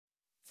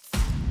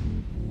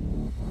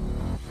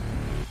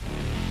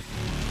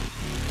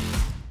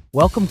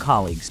Welcome,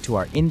 colleagues, to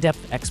our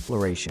in-depth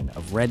exploration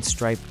of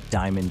RedStripe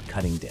diamond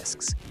cutting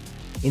discs.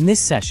 In this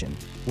session,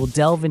 we'll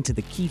delve into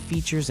the key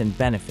features and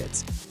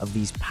benefits of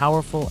these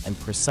powerful and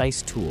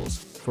precise tools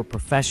for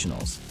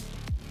professionals.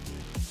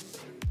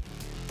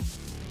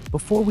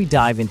 Before we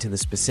dive into the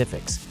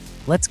specifics,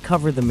 let's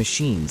cover the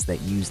machines that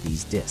use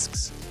these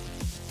discs.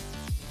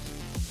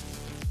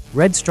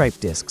 RedStripe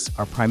discs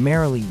are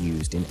primarily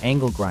used in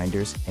angle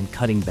grinders and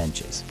cutting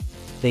benches.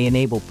 They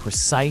enable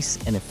precise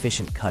and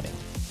efficient cutting.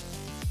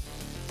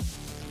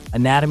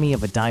 Anatomy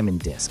of a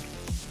diamond disc.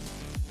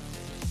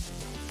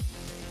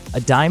 A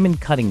diamond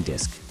cutting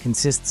disc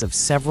consists of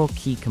several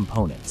key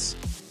components.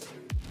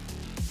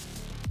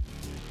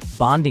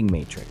 Bonding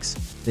matrix.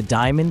 The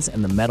diamonds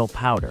and the metal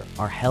powder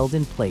are held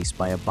in place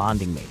by a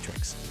bonding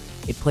matrix.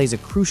 It plays a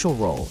crucial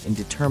role in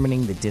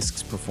determining the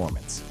disc's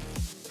performance.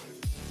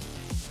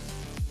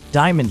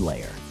 Diamond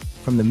layer.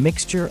 From the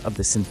mixture of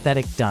the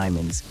synthetic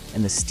diamonds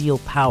and the steel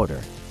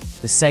powder,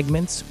 the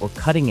segments or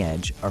cutting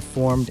edge are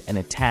formed and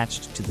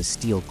attached to the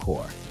steel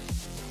core.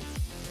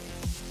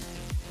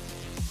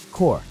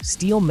 Core,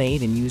 steel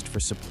made and used for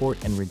support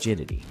and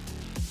rigidity.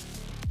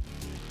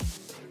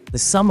 The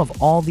sum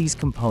of all these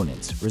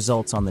components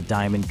results on the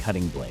diamond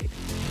cutting blade.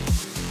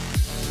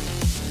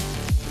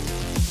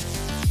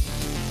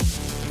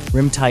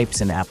 Rim types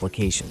and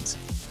applications.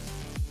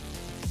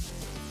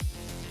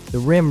 The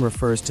rim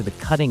refers to the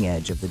cutting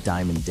edge of the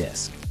diamond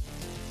disc.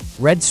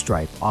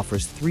 RedStripe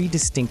offers 3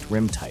 distinct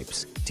rim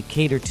types to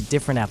cater to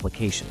different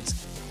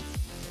applications.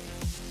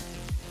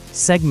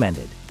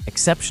 Segmented,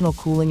 exceptional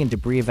cooling and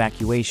debris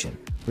evacuation,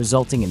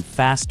 resulting in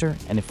faster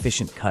and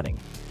efficient cutting,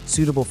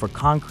 suitable for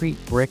concrete,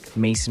 brick,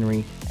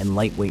 masonry, and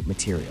lightweight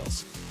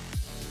materials.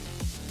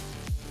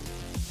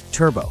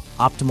 Turbo,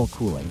 optimal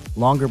cooling,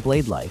 longer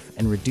blade life,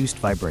 and reduced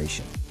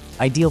vibration.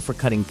 Ideal for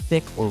cutting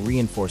thick or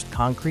reinforced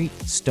concrete,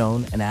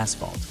 stone, and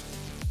asphalt.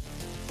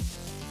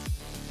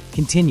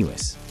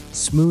 Continuous,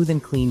 smooth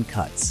and clean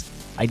cuts.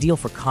 Ideal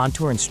for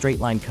contour and straight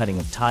line cutting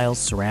of tiles,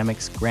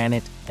 ceramics,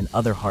 granite, and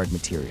other hard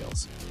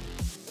materials.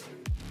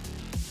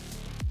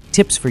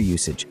 Tips for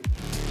usage.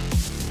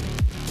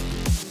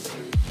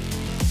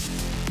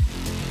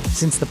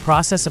 Since the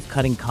process of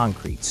cutting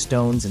concrete,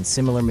 stones, and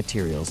similar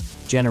materials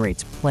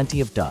generates plenty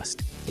of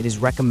dust, it is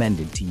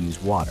recommended to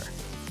use water.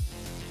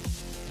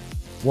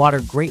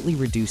 Water greatly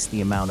reduces the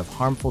amount of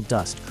harmful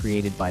dust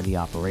created by the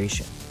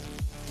operation.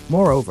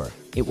 Moreover,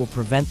 it will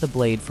prevent the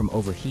blade from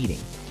overheating,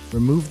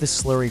 remove the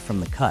slurry from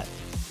the cut,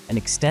 and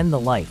extend the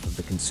life of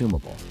the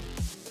consumable.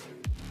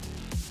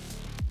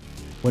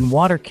 When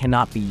water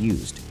cannot be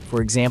used,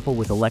 for example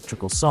with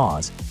electrical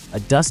saws, a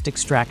dust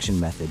extraction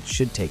method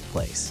should take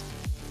place.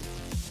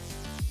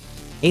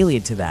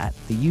 Allied to that,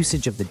 the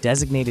usage of the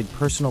designated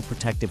personal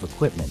protective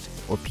equipment,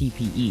 or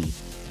PPE,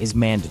 is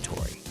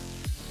mandatory.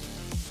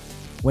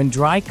 When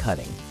dry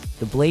cutting,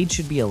 the blade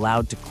should be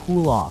allowed to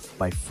cool off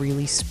by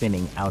freely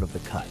spinning out of the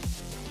cut.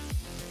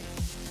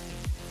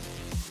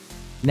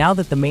 Now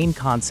that the main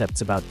concepts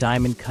about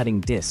diamond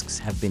cutting discs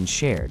have been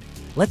shared,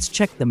 let's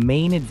check the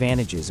main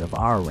advantages of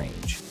our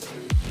range.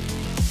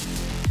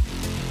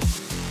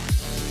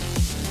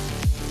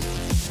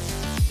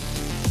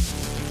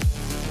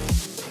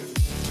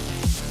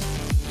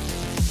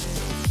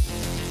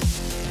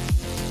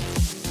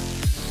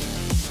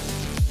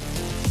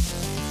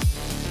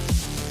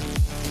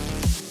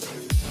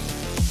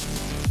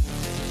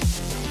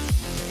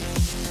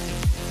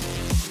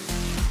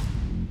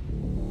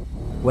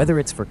 Whether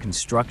it's for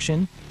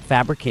construction,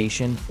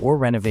 fabrication, or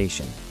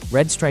renovation,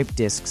 RedStripe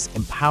discs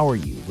empower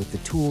you with the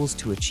tools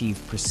to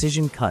achieve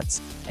precision cuts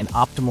and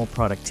optimal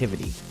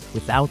productivity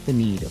without the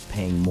need of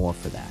paying more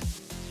for that.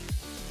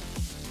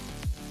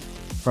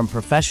 From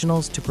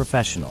professionals to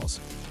professionals,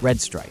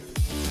 RedStripe.